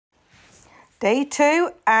Day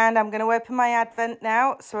 2, and I'm going to open my advent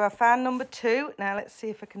now. So I found number 2. Now let's see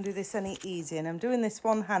if I can do this any easier. And I'm doing this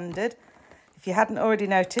one-handed. If you hadn't already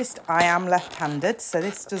noticed, I am left-handed, so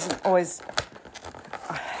this doesn't always... That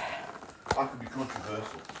could be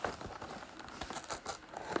controversial.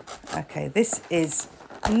 Okay, this is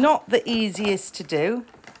not the easiest to do.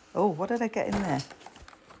 Oh, what did I get in there?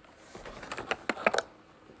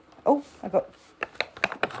 Oh, I got...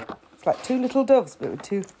 It's like 2 little doves, but with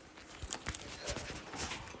 2...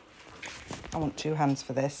 I want 2 hands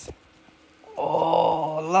for this.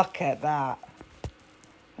 Oh, look at that.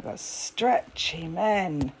 I've got stretchy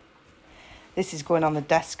men. This is going on the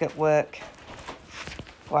desk at work.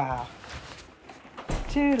 Wow.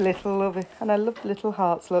 2 little lovely, and I love the little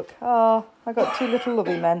hearts, look. Oh, I got 2 little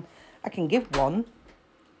lovely men. I can give one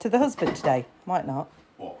to the husband today. Might not.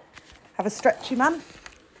 What? Have a stretchy man.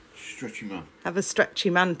 Stretchy man. Have a stretchy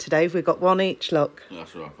man today. We've got 1 each, look.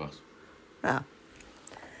 That's right, pass. Ah.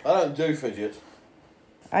 I don't do fidgets.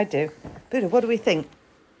 I do. Buddha, what do we think?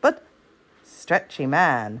 Bud? Stretchy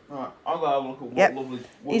man. Right, I'll go have a look at what Yep. lovely...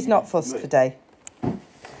 What He's not fussed today.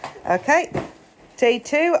 Okay. Day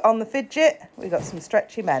 2 on the fidget. We've got some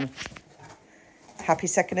stretchy men. Happy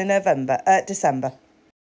 2nd of December.